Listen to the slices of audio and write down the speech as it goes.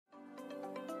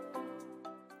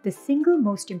The single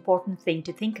most important thing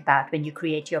to think about when you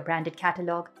create your branded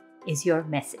catalog is your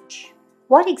message.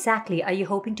 What exactly are you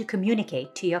hoping to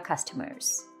communicate to your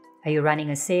customers? Are you running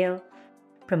a sale,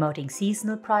 promoting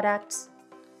seasonal products,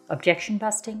 objection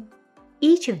busting?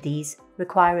 Each of these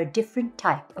require a different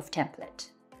type of template.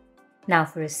 Now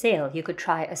for a sale, you could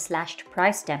try a slashed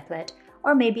price template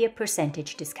or maybe a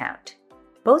percentage discount.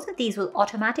 Both of these will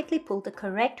automatically pull the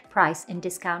correct price and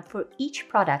discount for each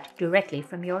product directly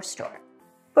from your store.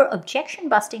 For objection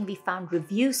busting, we found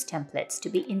reviews templates to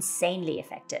be insanely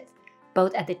effective,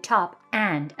 both at the top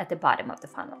and at the bottom of the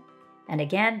funnel. And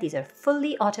again, these are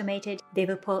fully automated. They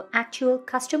will pull actual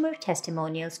customer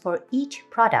testimonials for each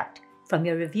product from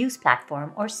your reviews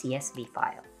platform or CSV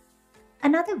file.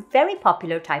 Another very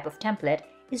popular type of template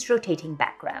is rotating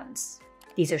backgrounds.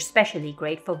 These are especially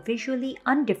great for visually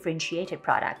undifferentiated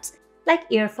products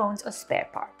like earphones or spare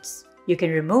parts. You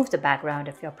can remove the background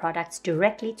of your products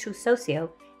directly through Socioh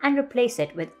and replace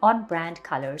it with on-brand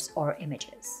colors or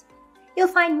images. You'll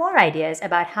find more ideas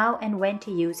about how and when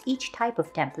to use each type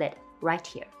of template right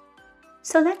here.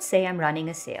 So let's say I'm running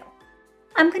a sale.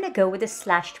 I'm going to go with a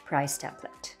slashed price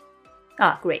template.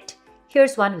 Great.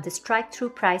 Here's one with a strike-through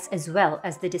price as well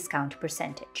as the discount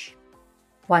percentage.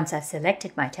 Once I've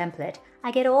selected my template,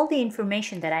 I get all the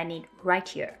information that I need right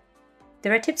here.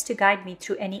 There are tips to guide me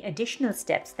through any additional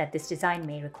steps that this design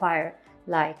may require,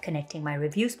 like connecting my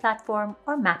reviews platform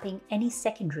or mapping any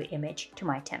secondary image to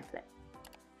my template.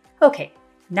 Okay,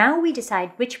 now we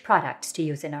decide which products to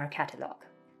use in our catalog.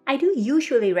 I do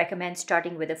usually recommend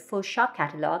starting with a full shop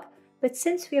catalog, but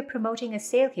since we are promoting a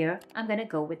sale here, I'm going to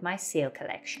go with my sale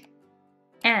collection.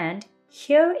 And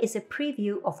here is a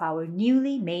preview of our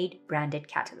newly made branded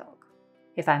catalog.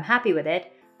 If I'm happy with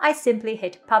it, I simply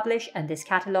hit publish and this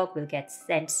catalog will get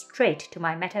sent straight to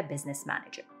my Meta Business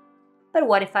Manager. But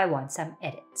what if I want some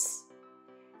edits?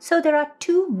 So there are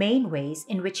two main ways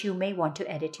in which you may want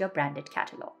to edit your branded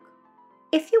catalog.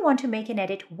 If you want to make an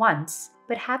edit once,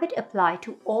 but have it apply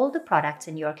to all the products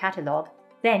in your catalog,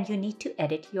 then you need to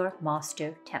edit your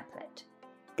master template.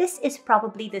 This is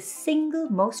probably the single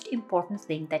most important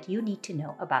thing that you need to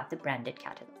know about the branded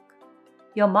catalog.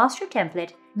 Your master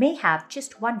template may have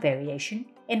just one variation,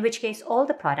 in which case all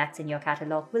the products in your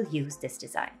catalog will use this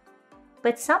design.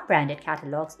 But some branded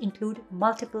catalogs include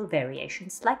multiple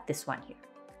variations like this one here.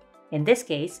 In this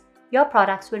case, your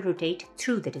products will rotate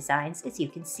through the designs as you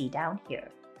can see down here.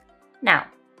 Now,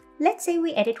 let's say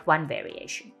we edit one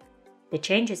variation. The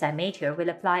changes I made here will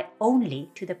apply only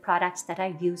to the products that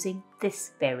are using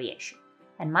this variation,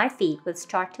 and my feed will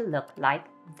start to look like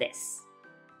this.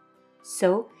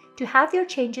 So, to have your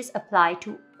changes apply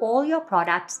to all your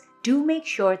products, do make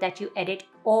sure that you edit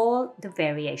all the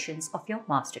variations of your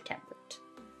master template.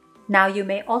 Now you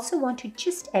may also want to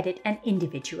just edit an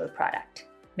individual product.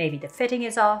 Maybe the fitting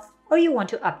is off, or you want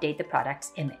to update the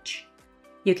product's image.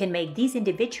 You can make these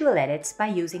individual edits by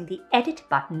using the Edit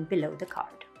button below the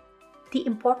card. The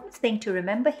important thing to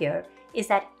remember here is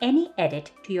that any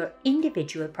edit to your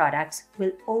individual products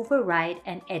will override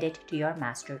an edit to your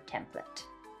master template.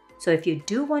 So if you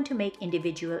do want to make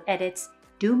individual edits,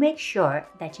 do make sure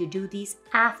that you do these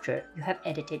after you have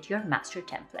edited your master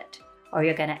template, or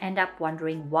you're going to end up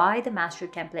wondering why the master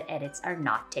template edits are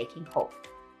not taking hold.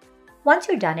 Once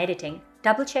you're done editing,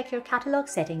 double-check your catalog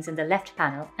settings in the left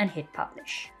panel and hit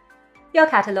Publish. Your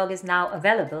catalog is now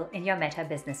available in your Meta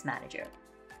Business Manager,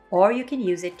 or you can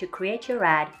use it to create your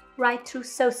ad right through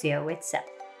Socioh itself.